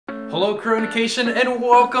Hello, Coronacation, and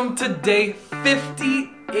welcome to day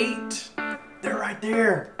 58. They're right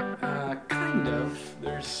there. Kind of.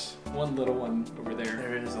 There's one little one over there.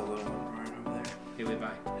 There is a little one right over there. Hey, Levi.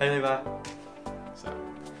 Hey, Levi. So,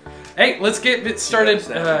 hey, let's get it started. Give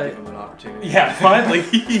him an opportunity. Yeah, finally.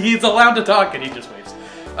 He's allowed to talk, and he just waves.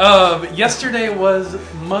 Yesterday was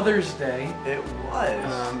Mother's Day. It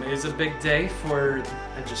was. It was a big day for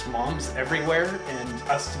just moms everywhere, and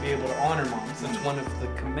us to be able to honor moms. That's one of the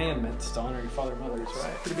commandments, to honor your father and mother. It's a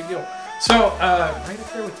pretty big deal. So, right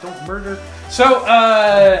up there with don't murder. So,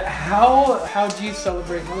 how do you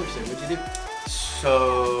celebrate Mother's Day? What'd you do?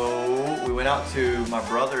 So, we went out to my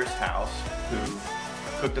brother's house, who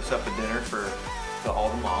cooked us up a dinner for all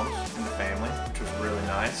the moms in the family, which was really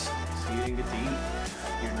nice. So you didn't get to eat.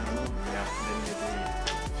 You're not alone. Yeah, we didn't get to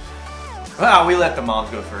eat. Well, we let the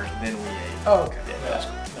moms go first, then we ate. Oh, okay. Yeah, That was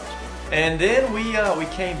cool. And then we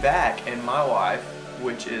came back, and my wife,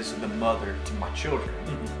 which is the mother to my children,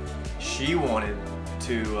 she wanted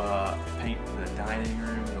to paint the dining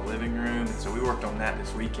room and the living room, and so we worked on that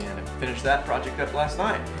this weekend and finished that project up last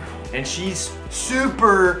night. And she's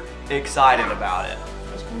super excited about it.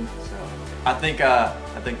 That's cool. So I think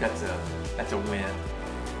that's a win.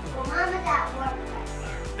 Well, Mama's at work right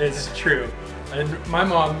now. It's true. And my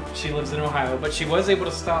mom, she lives in Ohio, but she was able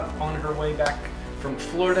to stop on her way back from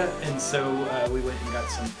Florida, and so we went and got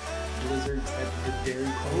some blizzards at the Dairy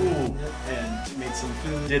Queen and made some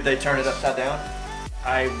food. Did they turn it upside down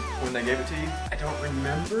when they gave it to you? I don't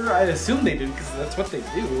remember. I assume they did because that's what they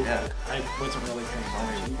do. Yeah. I wasn't really paying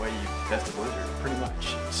attention. Way you test a blizzard. Pretty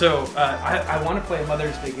much. So I want to play a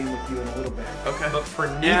Mother's Day game with you in a little bit. Okay. But for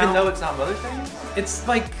now, even though it's not Mother's Day?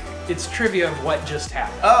 it's trivia of what just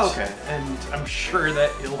happened. Oh, okay. And I'm sure that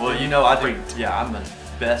it'll. Well, be you know, great. I'm the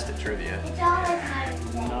best at trivia. It's always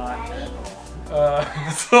nice. Not.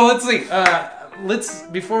 So let's see.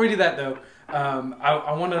 Before we do that though,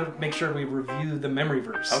 I want to make sure we review the memory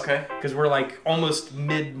verse. Okay. Because we're like almost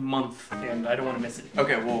mid-month, and I don't want to miss it.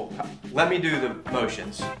 Okay, well, let me do the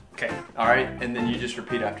motions. Okay. All right, and then you just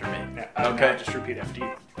repeat after me. Yeah, Okay. I'll just repeat after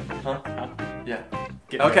you. Huh? Yeah.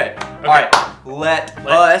 Okay. All right. Let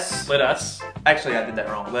us. Let us. Actually, I did that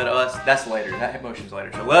wrong. Let us. That's later. That motion's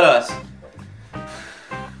later. So let us.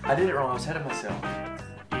 I did it wrong. I was ahead of myself.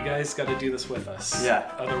 You guys got to do this with us.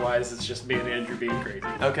 Yeah. Otherwise, it's just me and Andrew being crazy.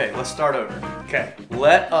 Okay, let's start over. Okay.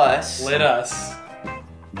 Let us. Let us.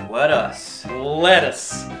 Let us. Let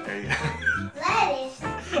us. There you go. Lettuce.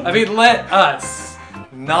 I mean, let us.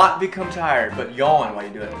 Not become tired, but yawn while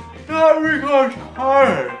you do it. Not become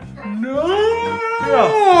tired.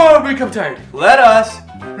 No. Become tired. Let us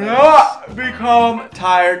not become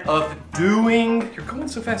tired of doing. You're going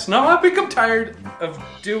so fast. No, I've become tired of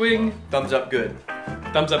doing. Thumbs up, good.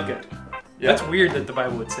 Thumbs up, good. Yeah. That's weird that the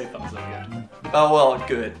Bible would say thumbs up, good. Oh well,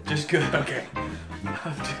 good. Just good. Okay.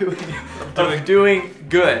 Of doing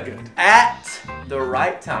good. Good. At the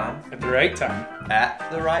right time. At the right time.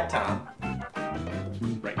 At the right time.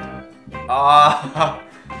 Right time. Ah,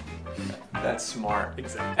 that's smart.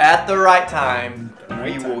 Exactly. At the right time, The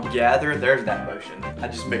right we time. will gather. There's that motion. I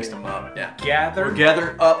just mixed them up. Yeah. Gather. We'll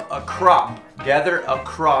gather up a crop. Gather a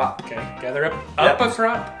crop. Okay. Gather up. Yep. Up a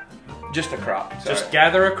crop. Just a crop. Sorry. Just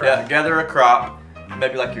gather a crop. Yeah, gather a crop.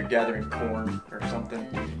 Maybe like you're gathering corn or something.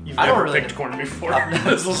 You've I don't never really picked corn before.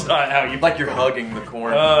 This is not how you. Like you're hugging the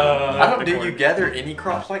corn. I I don't. pick Do corn. you gather any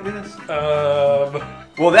crops like this? Um.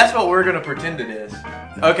 Well, that's what we're gonna pretend it is.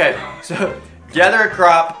 Okay, so gather a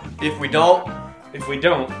crop. If we don't, Give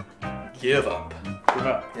give up.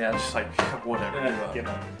 up. Yeah, just like whatever. Give up. Give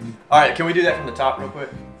up. All right, can we do that from the top real quick?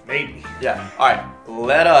 Maybe. Yeah. All right.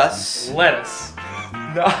 Let us Lettuce.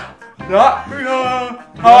 not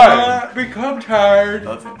Become tired.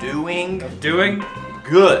 of doing Of doing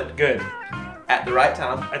good good. at the right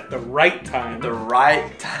time. At the right time. At the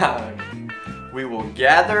right time, we will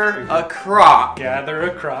gather a crop. Gather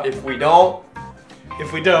a crop. If we don't,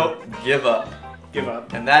 give up. Give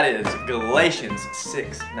up. And that is Galatians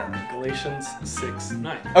 6:9. Galatians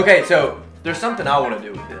 6:9. Okay, so there's something I want to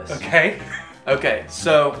do with this. Okay. Okay,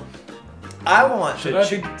 so I want Should to I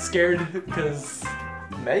be scared? Because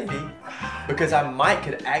maybe because I might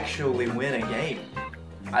could actually win a game.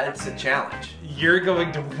 It's a challenge. you're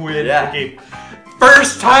going to win Yeah. the game.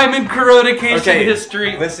 First time in Coronacation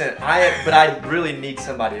history. Listen, but I really need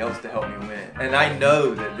somebody else to help me win, and I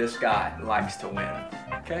know that this guy likes to win.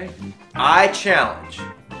 Okay. I challenge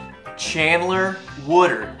Chandler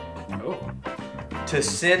Woodard Oh. to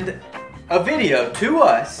send a video to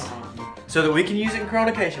us so that we can use it in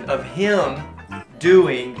Coronacation of him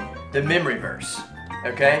doing the memory verse.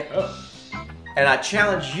 Okay? Oh. And I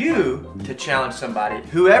challenge you to challenge somebody,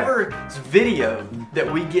 whoever's video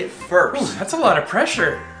that we get first. Ooh, that's a lot of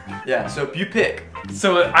pressure. Yeah, so if you pick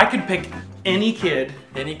So I could pick any kid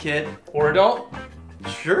any kid, or adult.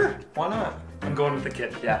 sure, why not? I'm going with the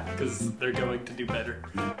kid. Yeah. Because they're going to do better.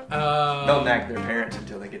 They'll nag their parents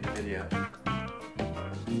until they get the video.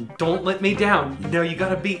 Don't let me down. No, you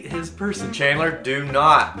gotta beat his person. Chandler, do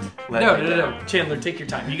not let me down. No. Chandler, take your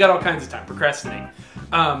time. You got all kinds of time. Procrastinate.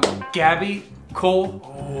 Gabby,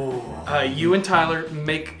 Cole, you and Tyler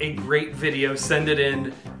make a great video. Send it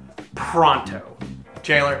in pronto.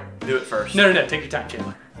 Chandler, do it first. No. Take your time,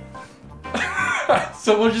 Chandler.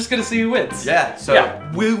 So we're just gonna see who wins. Yeah, so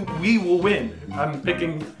Yeah, we will win. I'm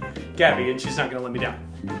picking Gabby, and she's not gonna let me down.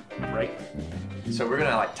 Right? so we're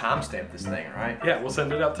gonna like timestamp this thing, right? Yeah, we'll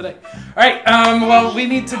send it out today. All right. Well, we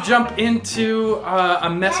need to jump into a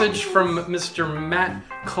message from Mr. Matt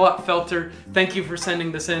Clotfelter. Thank you for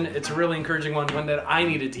sending this in. It's a really encouraging one that I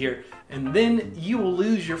needed to hear. And then you will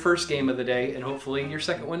lose your first game of the day, and hopefully your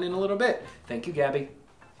second one in a little bit. Thank you, Gabby.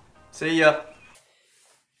 See ya.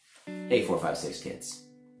 Hey 456 kids,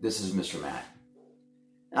 this is Mr. Matt.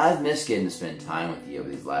 I've missed getting to spend time with you over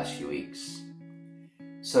these last few weeks.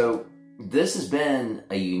 So this has been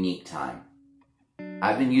a unique time.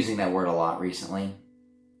 I've been using that word a lot recently.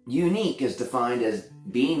 Unique is defined as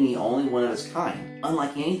being the only one of its kind,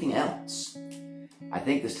 unlike anything else. I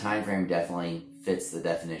think this time frame definitely fits the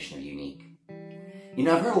definition of unique. You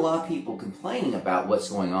know, I've heard a lot of people complaining about what's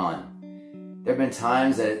going on. There have been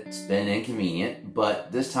times that it's been inconvenient,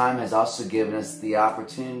 but this time has also given us the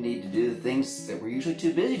opportunity to do the things that we're usually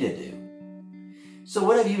too busy to do. So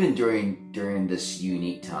what have you been doing during this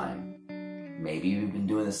unique time? Maybe you've been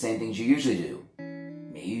doing the same things you usually do.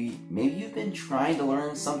 Maybe you've been trying to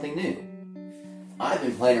learn something new. I've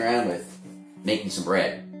been playing around with making some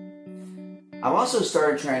bread. I've also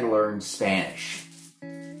started trying to learn Spanish.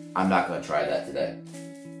 I'm not going to try that today.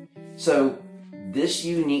 So this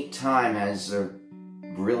unique time has a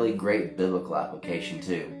really great biblical application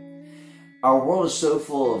too. Our world is so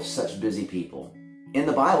full of such busy people. In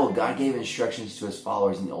the Bible, God gave instructions to his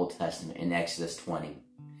followers in the Old Testament in Exodus 20.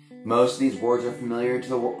 Most of these words are familiar to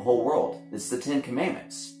the whole world. It's the 10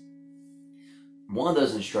 Commandments. One of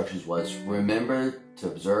those instructions was, remember to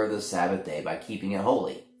observe the Sabbath day by keeping it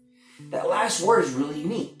holy. That last word is really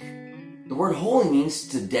unique. The word holy means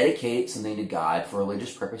to dedicate something to God for a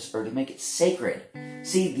religious purpose or to make it sacred.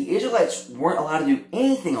 See, the Israelites weren't allowed to do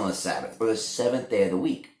anything on the Sabbath or the seventh day of the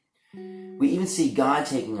week. We even see God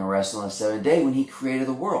taking a rest on the seventh day when he created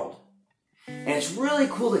the world. And it's really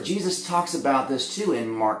cool that Jesus talks about this too in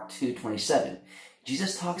Mark 2:27.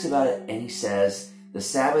 Jesus talks about it and he says, the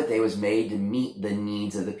Sabbath day was made to meet the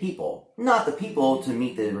needs of the people, not the people to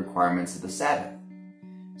meet the requirements of the Sabbath.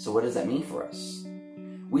 So what does that mean for us?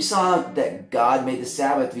 We saw that God made the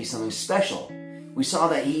Sabbath to be something special. We saw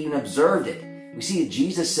that he even observed it. We see that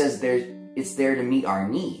Jesus says it's there to meet our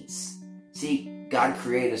needs. See, God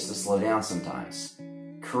created us to slow down sometimes.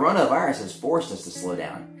 Coronavirus has forced us to slow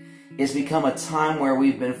down. It's become a time where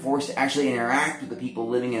we've been forced to actually interact with the people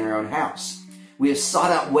living in our own house. We have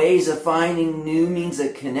sought out ways of finding new means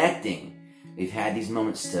of connecting. We've had these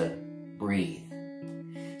moments to breathe.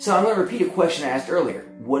 So I'm going to repeat a question I asked earlier.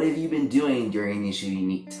 What have you been doing during this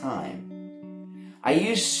unique time? I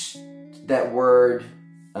used that word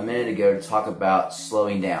a minute ago to talk about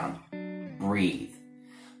slowing down. Breathe.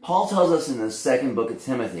 Paul tells us in the second book of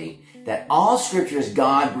Timothy that all scripture is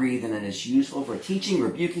God-breathed and it is useful for teaching,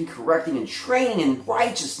 rebuking, correcting, and training in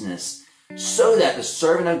righteousness so that the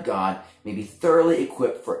servant of God may be thoroughly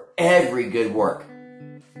equipped for every good work.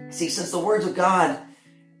 See, since the words of God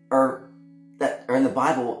are in the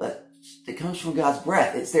Bible, it comes from God's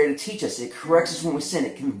breath. It's there to teach us. It corrects us when we sin.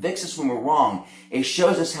 It convicts us when we're wrong. It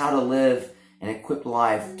shows us how to live an equipped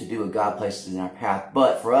life to do what God places in our path.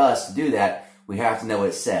 But for us to do that, we have to know what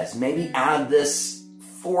it says. Maybe out of this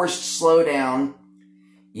forced slowdown,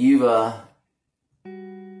 you've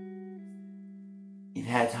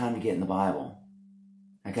had time to get in the Bible.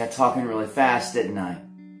 I got talking really fast, didn't I?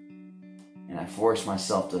 And I forced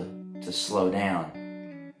myself to slow down.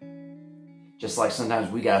 Just like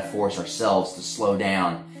sometimes we gotta force ourselves to slow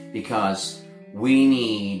down because we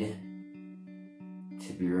need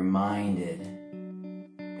to be reminded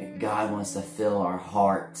that God wants to fill our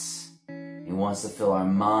hearts. He wants to fill our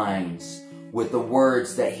minds with the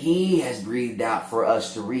words that he has breathed out for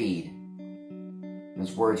us to read. And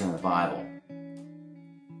those words are in the Bible.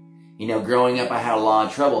 You know, growing up, I had a lot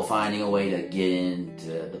of trouble finding a way to get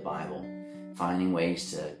into the Bible, finding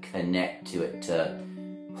ways to connect to it, to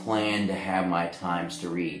plan to have my times to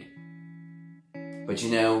read. But you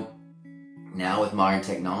know, now with modern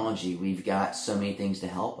technology, we've got so many things to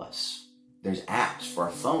help us. There's apps for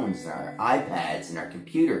our phones and our iPads and our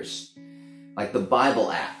computers, like the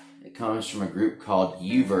Bible app. It comes from a group called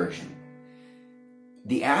YouVersion.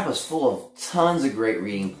 The app is full of tons of great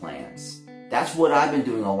reading plans. That's what I've been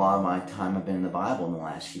doing a lot of my time I've been in the Bible in the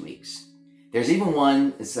last few weeks. There's even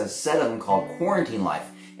one, it's a set of them called Quarantine Life.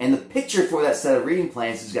 And the picture for that set of reading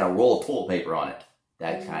plans has got a roll of toilet paper on it.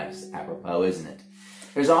 That kind of is apropos, isn't it?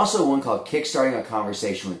 There's also one called Kickstarting a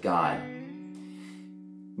Conversation with God.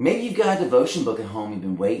 Maybe you've got a devotion book at home you've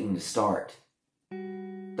been waiting to start.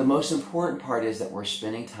 The most important part is that we're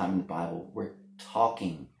spending time in the Bible. We're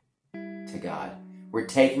talking to God. We're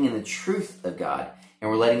taking in the truth of God, and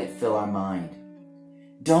we're letting it fill our mind.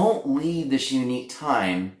 Don't leave this unique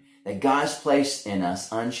time that God's placed in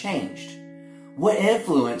us unchanged. What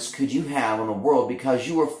influence could you have on the world because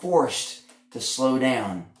you were forced to slow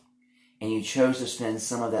down and you chose to spend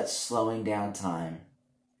some of that slowing down time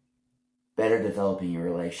better developing your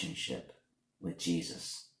relationship with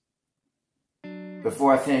Jesus?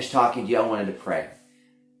 Before I finish talking to you, I wanted to pray.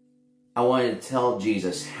 I wanted to tell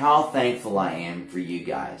Jesus how thankful I am for you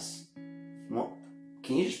guys. Well,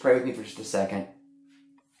 can you just pray with me for just a second?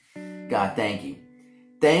 God, thank you.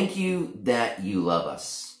 Thank you that you love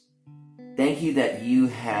us. Thank you that you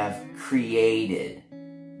have created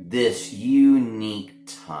this unique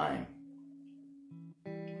time.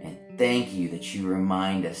 And thank you that you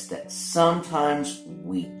remind us that sometimes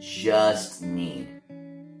we just need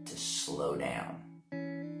to slow down.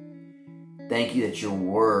 Thank you that your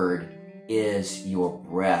word is your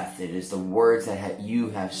breath. It is the words that you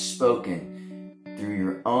have spoken through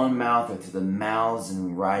your own mouth or through the mouths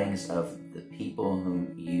and writings of the people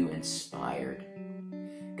whom you inspired.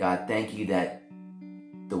 God, thank you that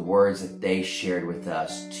the words that they shared with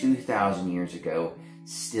us 2,000 years ago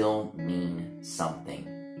still mean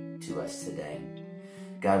something to us today.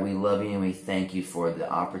 God, we love you and we thank you for the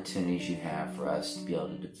opportunities you have for us to be able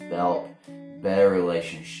to develop better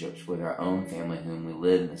relationships with our own family whom we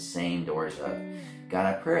live in the same doors of. God,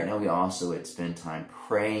 I pray right now we also would spend time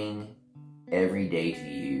praying every day to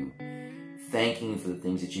you, thanking you for the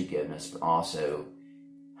things that you've given us, but also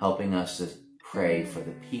helping us to pray for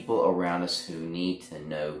the people around us who need to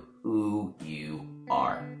know who you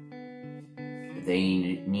are.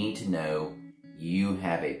 They need to know you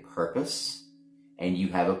have a purpose and you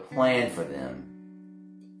have a plan for them,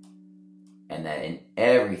 and that in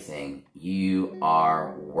everything you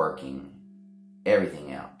are working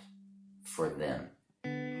everything out for them.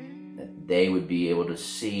 That they would be able to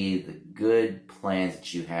see the good plans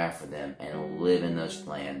that you have for them and live in those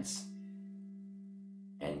plans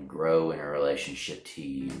and grow in a relationship to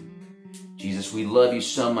you. Jesus, we love you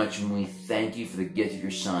so much and we thank you for the gift of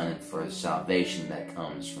your Son and for the salvation that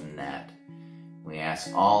comes from that. We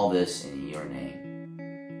ask all this in your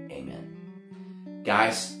name. Amen.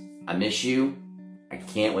 Guys, I miss you. I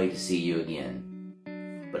can't wait to see you again.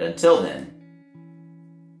 But until then,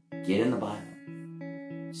 get in the Bible.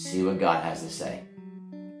 See what God has to say.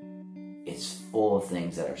 It's full of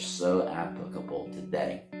things that are so applicable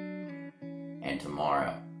today and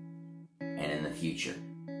tomorrow and in the future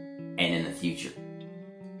and in the future.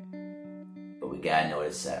 But we gotta know what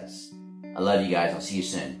it says. I love you guys. I'll see you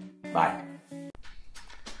soon. Bye.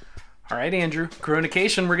 All right, Andrew,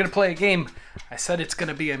 Coronacation, we're going to play a game. I said it's going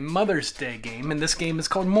to be a Mother's Day game, and this game is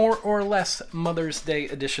called More or Less Mother's Day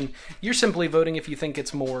Edition. You're simply voting if you think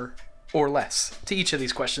it's more or less to each of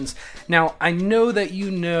these questions. Now, I know that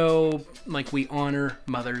you know, like, we honor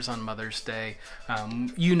mothers on Mother's Day.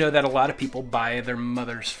 You know that a lot of people buy their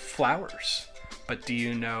mothers flowers. But do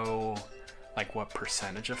you know, like, what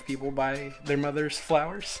percentage of people buy their mothers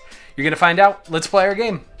flowers? You're going to find out. Let's play our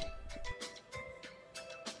game.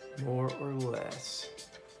 More or less.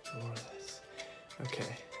 More or less.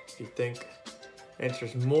 Okay. If you think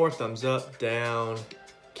answer's more, thumbs up, down.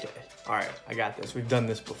 Okay. Alright, I got this. We've done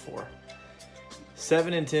this before.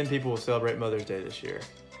 7 in 10 people will celebrate Mother's Day this year.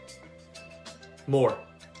 More.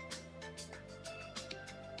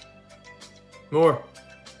 More.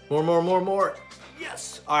 More.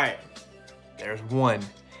 Yes! Alright. There's one.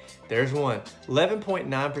 There's one.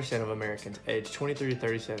 11.9% of Americans aged 23 to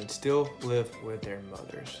 37 still live with their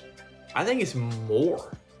mothers. I think it's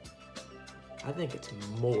more. I think it's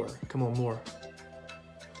more. Come on, more.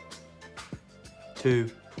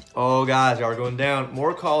 2. Oh, guys, y'all are going down.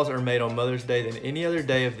 More calls are made on Mother's Day than any other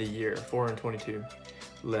day of the year. 422.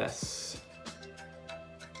 Less.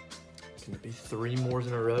 Can it be 3 more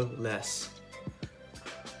in a row? Less.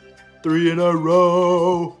 3 in a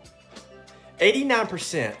row.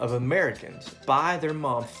 89% of Americans buy their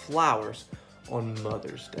mom flowers on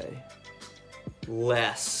Mother's Day.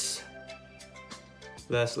 Less.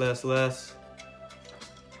 Less.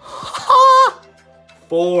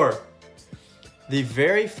 24. The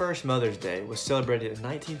very first Mother's Day was celebrated in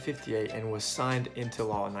 1958 and was signed into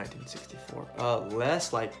law in 1964.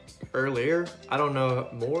 Less, like earlier. I don't know,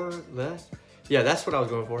 more, less? Yeah, that's what I was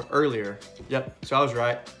going for, earlier. Yep, so I was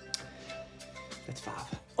right. That's 5.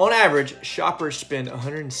 On average, shoppers spend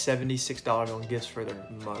 $176 on gifts for their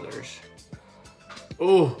mothers.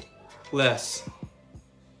 Ooh, less.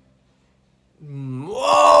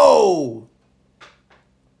 Whoa!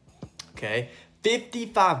 Okay,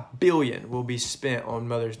 $55 billion will be spent on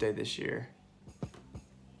Mother's Day this year.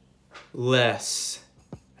 Less.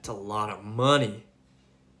 That's a lot of money.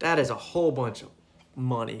 That is a whole bunch of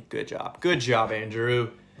money. Good job. Good job, Andrew.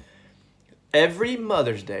 Every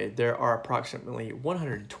Mother's Day, there are approximately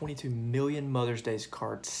 122 million Mother's Day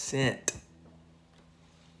cards sent.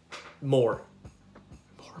 More.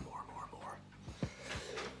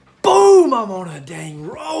 Boom! I'm on a dang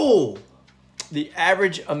roll. The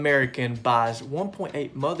average American buys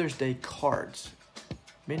 1.8 Mother's Day cards.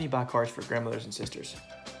 Many buy cards for grandmothers and sisters.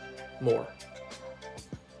 More.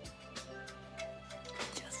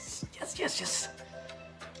 Yes.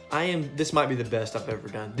 This might be the best I've ever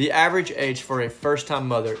done. The average age for a first-time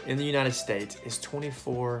mother in the United States is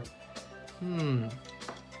 24.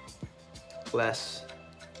 Less.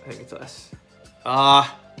 I think it's less.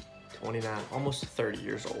 29, almost 30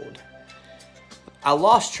 years old. I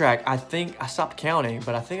lost track. I think I stopped counting,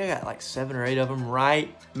 but I think I got like 7 or 8 of them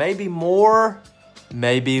right. Maybe more,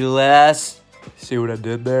 maybe less. See what I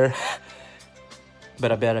did there?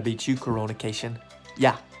 But I bet I beat you, Coronacation.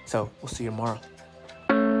 Yeah, so we'll see you tomorrow.